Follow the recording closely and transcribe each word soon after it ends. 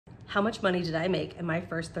How much money did I make in my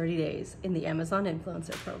first 30 days in the Amazon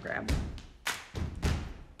Influencer Program?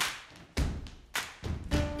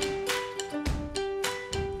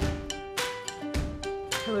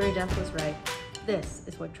 Hilary Duff was right. This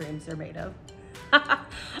is what dreams are made of.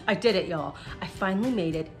 I did it, y'all. I finally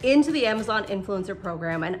made it into the Amazon Influencer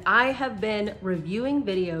Program, and I have been reviewing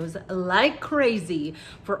videos like crazy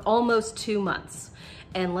for almost 2 months.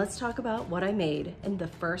 And let's talk about what I made in the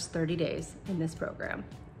first 30 days in this program.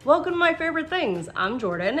 Welcome to my favorite things. I'm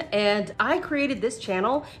Jordan, and I created this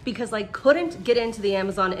channel because I couldn't get into the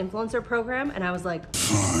Amazon Influencer Program, and I was like,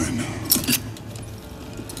 fine,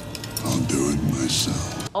 I'll do it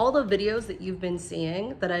myself. All the videos that you've been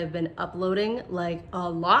seeing that I've been uploading like a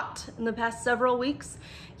lot in the past several weeks,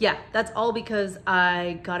 yeah, that's all because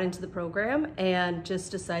I got into the program and just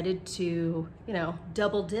decided to,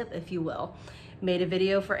 double dip, if you will. Made a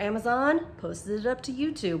video for Amazon, posted it up to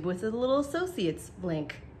YouTube with a little associates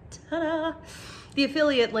link. Ta-da! The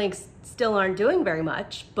affiliate links still aren't doing very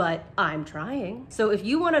much, but I'm trying. So if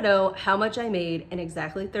you want to know how much I made in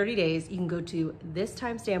exactly 30 days, you can go to this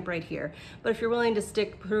timestamp right here. But if you're willing to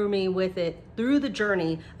stick through me with it through the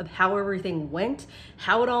journey of how everything went,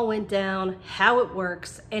 how it all went down, how it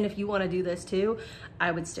works, and if you want to do this too,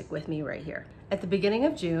 I would stick with me right here. At the beginning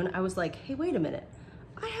of June, I was like, hey, wait a minute.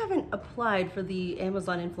 I haven't applied for the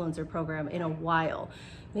Amazon Influencer Program in a while.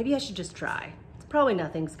 Maybe I should just try. Probably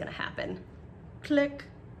nothing's gonna happen. Click.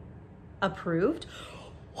 Approved.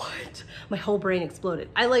 What? My whole brain exploded.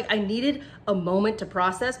 I needed a moment to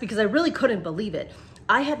process because I really couldn't believe it.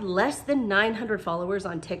 I had less than 900 followers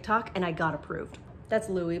on TikTok and I got approved. That's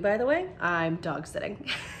Louie, by the way. I'm dog sitting.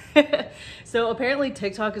 So apparently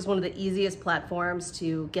TikTok is one of the easiest platforms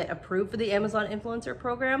to get approved for the Amazon Influencer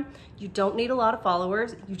Program. You don't need a lot of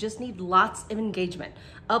followers. You just need lots of engagement.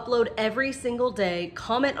 Upload every single day,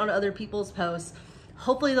 comment on other people's posts.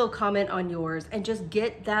 Hopefully they'll comment on yours and just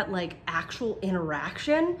get that actual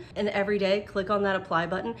interaction. And every day, click on that apply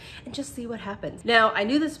button and just see what happens. Now, I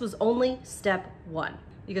knew this was only step 1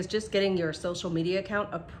 because just getting your social media account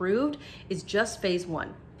approved is just phase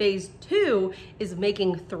 1. Phase 2 is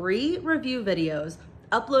making 3 review videos,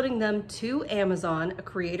 uploading them to Amazon, a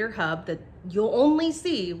creator hub that you'll only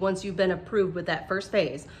see once you've been approved with that first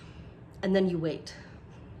phase, and then you wait.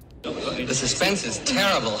 The suspense is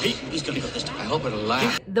terrible. He's gonna go this time. I hope it'll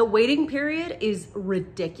last. The waiting period is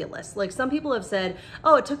ridiculous. Some people have said,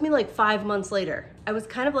 oh, it took me 5 months later. I was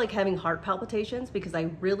kind of having heart palpitations because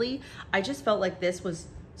I just felt like this was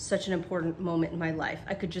such an important moment in my life.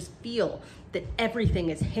 I could just feel that everything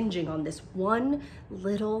is hinging on this one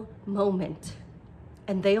little moment.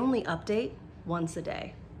 And they only update once a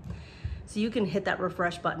day. So you can hit that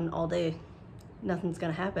refresh button all day. Nothing's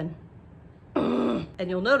gonna happen. And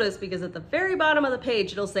you'll notice because at the very bottom of the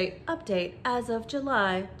page, it'll say update as of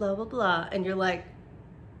July, blah, blah, blah. And you're like,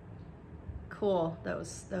 cool, that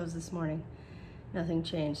was this morning. Nothing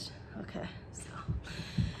changed. Okay,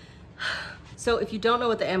 so if you don't know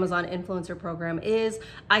what the Amazon Influencer Program is,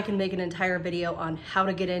 I can make an entire video on how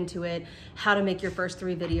to get into it, how to make your first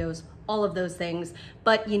 3 videos, all of those things.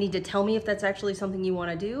 But you need to tell me if that's actually something you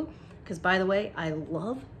want to do. Because by the way, I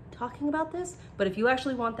love talking about this, but if you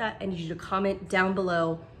actually want that, I need you to comment down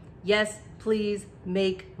below, yes, please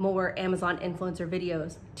make more Amazon influencer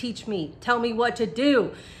videos. Teach me, tell me what to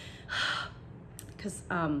do. Because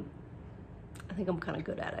I think I'm kind of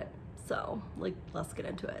good at it. So let's get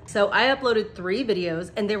into it. So I uploaded 3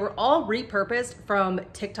 videos and they were all repurposed from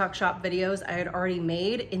TikTok shop videos I had already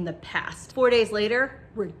made in the past. 4 days later,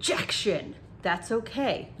 rejection. That's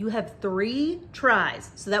okay. You have 3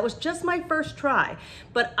 tries. So that was just my first try,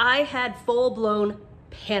 but I had full-blown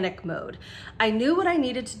panic mode. I knew what I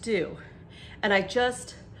needed to do. And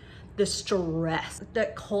the stress,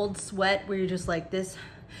 that cold sweat where you're just like, this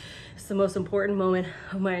is the most important moment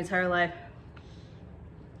of my entire life.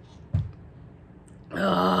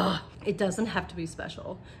 Ugh. It doesn't have to be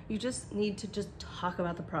special. You just need to just talk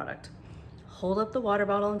about the product. Hold up the water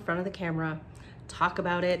bottle in front of the camera, talk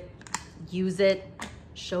about it, use it,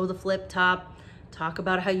 show the flip top, talk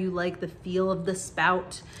about how you like the feel of the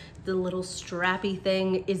spout, the little strappy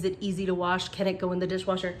thing. Is it easy to wash? Can it go in the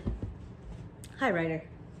dishwasher? Hi, Ryder.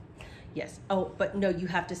 Yes. Oh, but no, you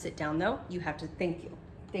have to sit down though. You have to, thank you.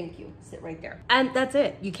 Thank you, sit right there. And that's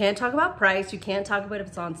it. You can't talk about price. You can't talk about if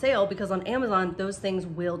it's on sale because on Amazon, those things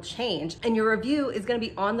will change. And your review is gonna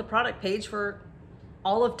be on the product page for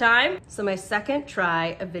all of time. So my second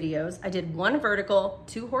try of videos, I did 1 vertical,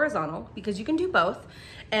 2 horizontal, because you can do both.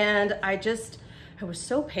 And I was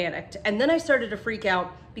so panicked. And then I started to freak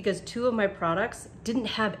out because 2 of my products didn't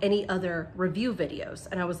have any other review videos.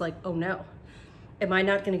 And I was like, oh no. Am I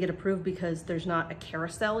not gonna get approved because there's not a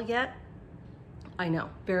carousel yet? I know,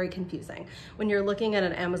 very confusing. When you're looking at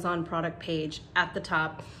an Amazon product page, at the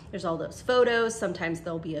top, there's all those photos. Sometimes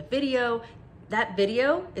there'll be a video. That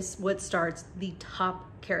video is what starts the top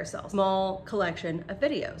carousel, small collection of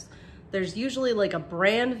videos. There's usually like a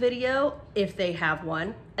brand video if they have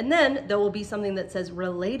one, and then there will be something that says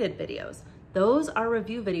related videos. Those are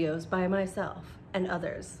review videos by myself and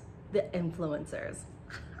others, the influencers.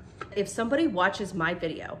 If somebody watches my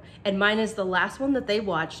video and mine is the last one that they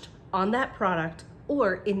watched on that product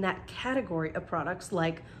or in that category of products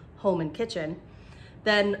like home and kitchen,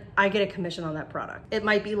 then I get a commission on that product. It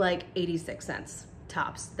might be like 86 cents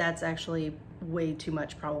tops. That's actually way too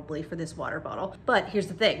much probably for this water bottle. But here's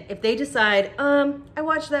the thing, if they decide, I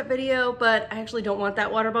watched that video, but I actually don't want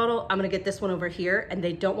that water bottle, I'm gonna get this one over here, and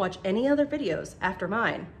they don't watch any other videos after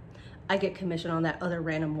mine, I get commission on that other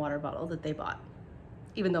random water bottle that they bought,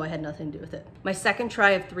 even though I had nothing to do with it. My second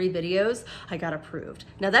try of 3 videos, I got approved.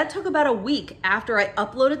 Now that took about a week after I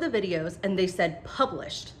uploaded the videos and they said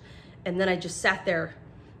published. And then I just sat there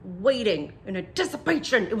waiting in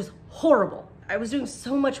anticipation. It was horrible. I was doing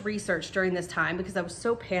so much research during this time because I was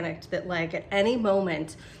so panicked that like at any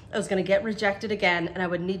moment I was gonna get rejected again and I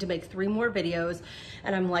would need to make 3 more videos.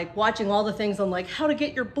 And I'm like watching all the things on like how to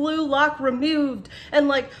get your blue lock removed and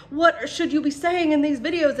like what should you be saying in these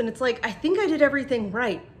videos. And it's like, I think I did everything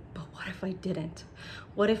right, but what if I didn't?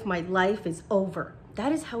 What if my life is over?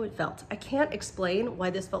 That is how it felt. I can't explain why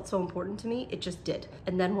this felt so important to me. It just did.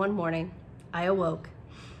 And then one morning I awoke,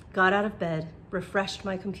 got out of bed, refreshed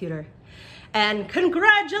my computer, and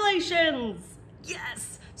congratulations,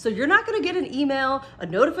 yes. So you're not gonna get an email, a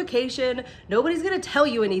notification, nobody's gonna tell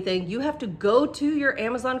you anything. You have to go to your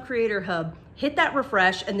Amazon Creator Hub, hit that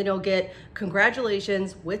refresh, and then you'll get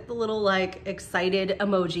congratulations with the little like excited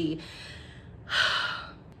emoji.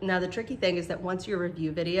 Now the tricky thing is that once your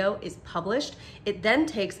review video is published, it then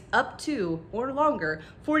takes up to, or longer,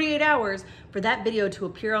 48 hours for that video to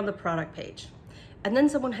appear on the product page. And then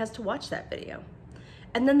someone has to watch that video.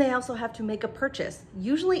 And then they also have to make a purchase.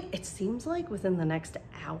 Usually it seems like within the next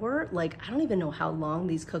hour, like I don't even know how long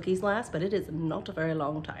these cookies last, but it is not a very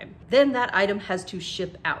long time. Then that item has to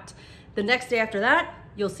ship out. The next day after that,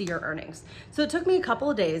 you'll see your earnings. So it took me a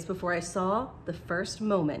couple of days before I saw the first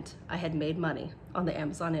moment I had made money on the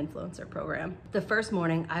Amazon Influencer Program. The first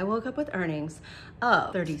morning I woke up with earnings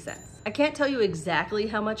of 30 cents. I can't tell you exactly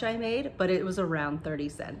how much I made, but it was around 30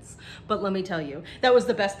 cents. But let me tell you, that was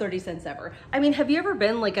the best 30 cents ever. I mean, have you ever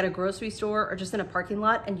been like at a grocery store or just in a parking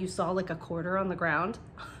lot and you saw like a quarter on the ground?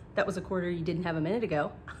 That was a quarter you didn't have a minute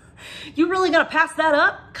ago. You really gonna pass that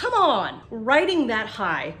up? Come on. Riding that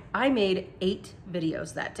high, I made 8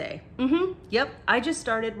 videos that day. Yep, I just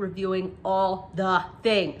started reviewing all the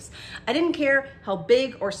things. I didn't care how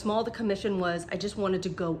big or small the commission was, I just wanted to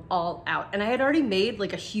go all out. And I had already made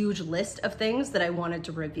like a huge list of things that I wanted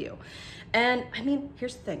to review. And I mean,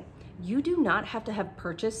 here's the thing. You do not have to have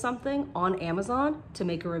purchased something on Amazon to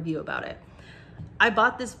make a review about it. I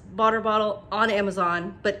bought this water bottle on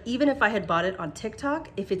Amazon, but even if I had bought it on TikTok,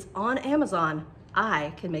 if it's on Amazon,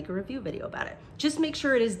 I can make a review video about it. Just make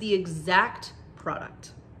sure it is the exact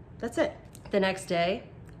product. That's it. The next day,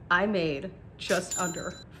 I made just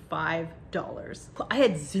under $5. I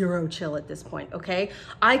had zero chill at this point, okay?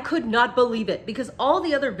 I could not believe it because all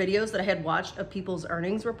the other videos that I had watched of people's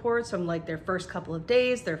earnings reports from like their first couple of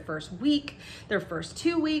days, their first week, their first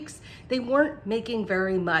 2 weeks, they weren't making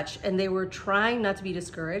very much and they were trying not to be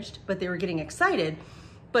discouraged, but they were getting excited,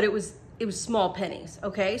 but it was small pennies,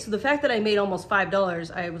 okay? So the fact that I made almost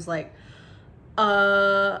 $5, I was like,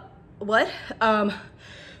 what?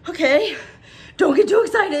 Okay, don't get too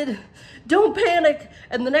excited. Don't panic.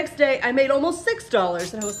 And the next day I made almost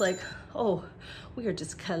 $6 and I was like, oh, we are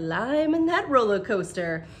just climbing that roller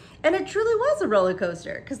coaster. And it truly was a roller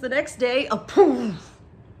coaster because the next day, poof,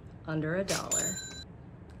 under $1.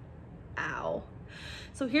 Ow.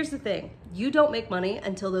 So here's the thing, you don't make money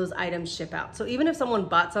until those items ship out. So even if someone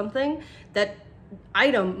bought something, that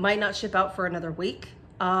item might not ship out for another week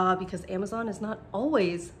because Amazon is not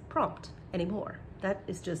always prompt anymore. That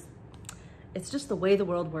is just, it's just the way the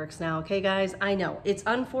world works now, okay guys? I know, it's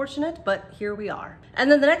unfortunate, but here we are.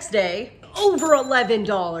 And then the next day, over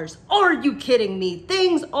 $11. Are you kidding me?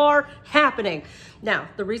 Things are happening. Now,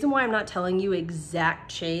 the reason why I'm not telling you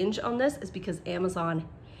exact change on this is because Amazon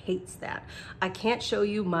hates that. I can't show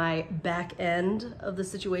you my back end of the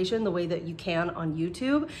situation the way that you can on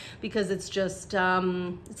YouTube because it's just,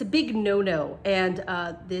 it's a big no-no. And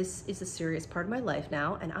this is a serious part of my life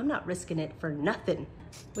now and I'm not risking it for nothing.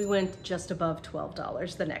 We went just above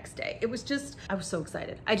 $12 the next day. It was just, I was so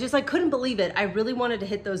excited. I couldn't believe it. I really wanted to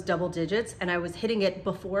hit those double digits, and I was hitting it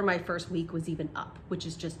before my first week was even up, which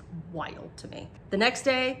is just wild to me. The next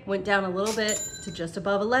day went down a little bit to just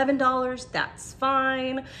above $11. That's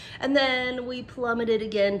fine. And then we plummeted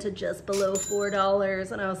again to just below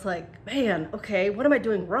 $4. And I was like, man, okay, what am I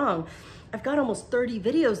doing wrong? I've got almost 30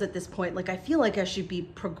 videos at this point. Like, I feel like I should be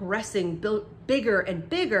progressing bigger and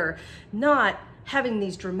bigger, not having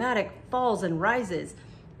these dramatic falls and rises.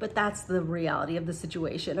 But that's the reality of the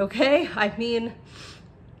situation, okay? I mean,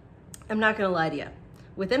 I'm not gonna lie to you.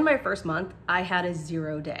 Within my first month, I had a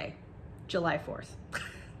 0 day, July 4th.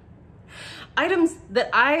 Items that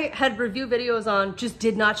I had review videos on just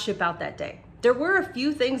did not ship out that day. There were a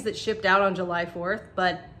few things that shipped out on July 4th,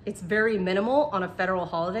 but it's very minimal on a federal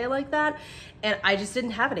holiday like that, and I just didn't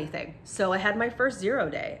have anything. So I had my first 0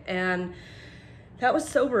 day, and that was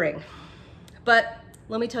sobering. But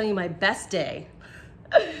let me tell you, my best day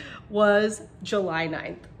was July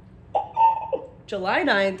 9th. July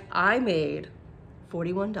 9th, I made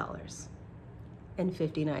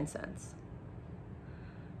 $41.59.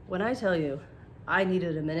 When I tell you, I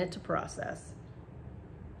needed a minute to process.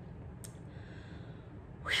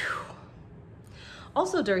 Whew.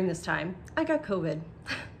 Also during this time, I got COVID,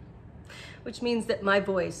 which means that my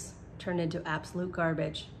voice turned into absolute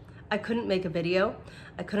garbage. I couldn't make a video.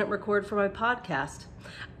 I couldn't record for my podcast.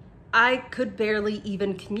 I could barely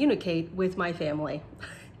even communicate with my family.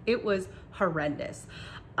 It was horrendous.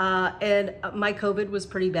 And my COVID was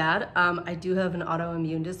pretty bad. I do have an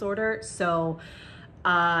autoimmune disorder, so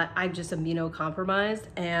I'm just immunocompromised,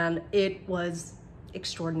 and it was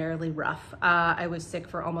extraordinarily rough. I was sick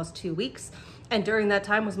for almost 2 weeks, and during that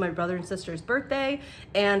time was my brother and sister's birthday,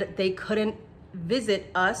 and they couldn't visit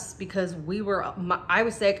us because I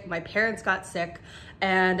was sick, my parents got sick,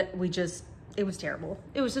 and it was terrible.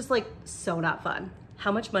 It was just like so not fun.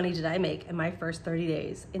 How much money did I make in my first 30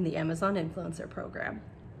 days in the Amazon Influencer Program?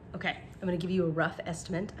 Okay, I'm gonna give you a rough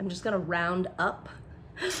estimate. I'm just gonna round up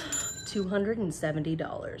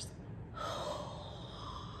 $270.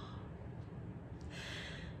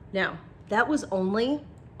 Now, that was only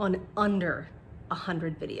on under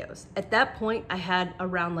 100 videos. At that point, I had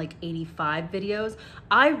around like 85 videos.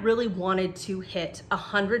 I really wanted to hit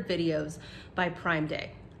 100 videos by Prime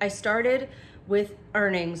Day. I started with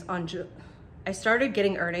earnings I started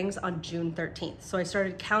getting earnings on June 13th. So I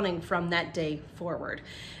started counting from that day forward.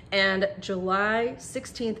 And July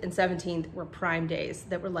 16th and 17th were Prime days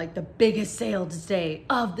that were like the biggest sales day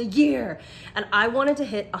of the year. And I wanted to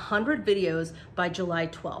hit 100 videos by July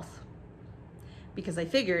 12th. Because I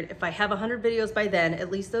figured if I have 100 videos by then,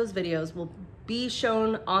 at least those videos will be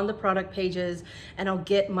shown on the product pages, and I'll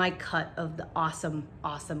get my cut of the awesome,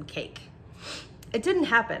 awesome cake. It didn't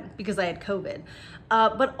happen because I had COVID.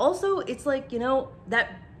 But also it's like, you know,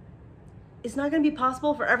 that is not gonna be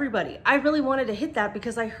possible for everybody. I really wanted to hit that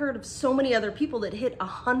because I heard of so many other people that hit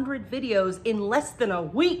 100 videos in less than a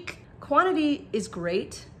week. Quantity is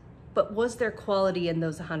great, but was there quality in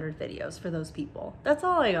those 100 videos for those people? That's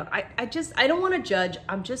all I don't wanna judge,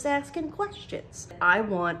 I'm just asking questions. I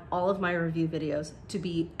want all of my review videos to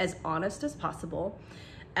be as honest as possible,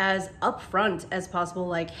 as upfront as possible,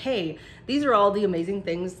 like, hey, these are all the amazing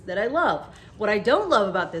things that I love. What I don't love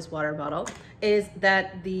about this water bottle is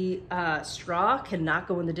that the straw cannot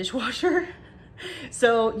go in the dishwasher.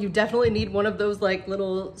 So you definitely need one of those like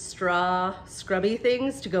little straw scrubby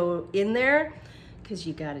things to go in there, because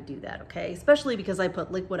you gotta do that, okay? Especially because I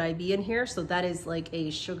put liquid IV in here, so that is like a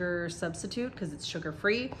sugar substitute because it's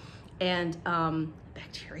sugar-free. And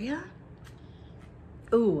bacteria?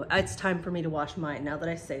 Ooh, it's time for me to wash mine now that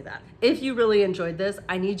I say that. If you really enjoyed this,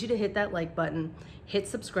 I need you to hit that like button, hit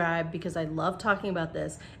subscribe, because I love talking about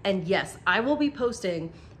this. And yes, I will be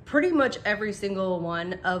posting pretty much every single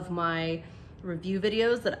one of my review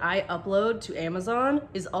videos that I upload to Amazon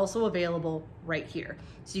is also available right here.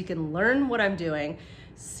 So you can learn what I'm doing,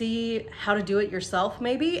 see how to do it yourself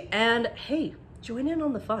maybe, and hey, join in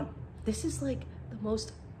on the fun. This is like the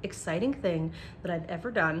most exciting thing that I've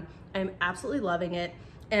ever done. I'm absolutely loving it,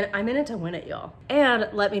 and I'm in it to win it, y'all. And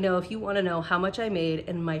let me know if you want to know how much I made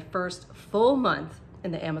in my first full month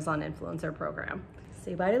in the Amazon Influencer Program.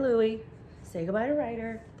 Say bye to Louie, say goodbye to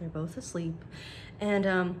Ryder. They're both asleep, and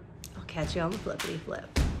I'll catch you on the flippity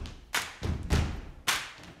flip.